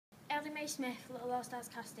May Smith, Little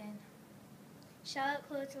Allstars casting. Charlotte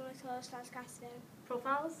Cullerton, Little Allstars casting.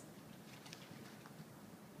 Profiles.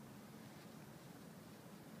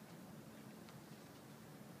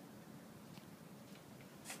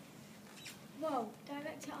 Whoa,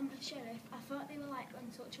 director and the sheriff. I thought they were like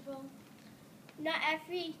untouchable. Not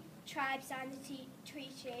every tribe signed the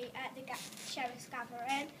treaty at the sheriff's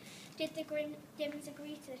gathering. Did the Dims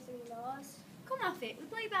agree to this in laws? Come off it, we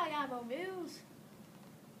play by our own rules.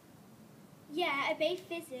 Yeah, obey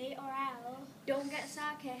Fizzy or Al. Don't get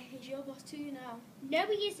Sake, he's your boss too now. No,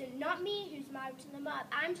 he isn't. Not me who's married to the mob.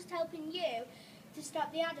 I'm just helping you to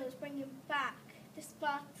stop the adults bringing back the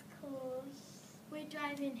Spartacles. We're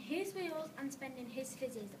driving his wheels and spending his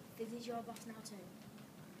fizzes. Fizzy's your boss now too.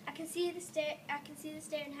 I can see the stone head. I can see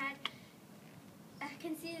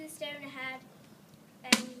the stone ahead.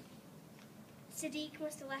 Sadiq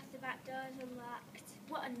must have left the back doors unlocked.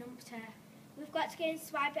 What a numpty. We've got to go and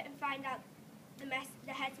swipe it and find out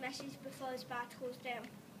the head's message before the Spartacles do.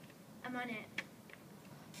 I'm on it.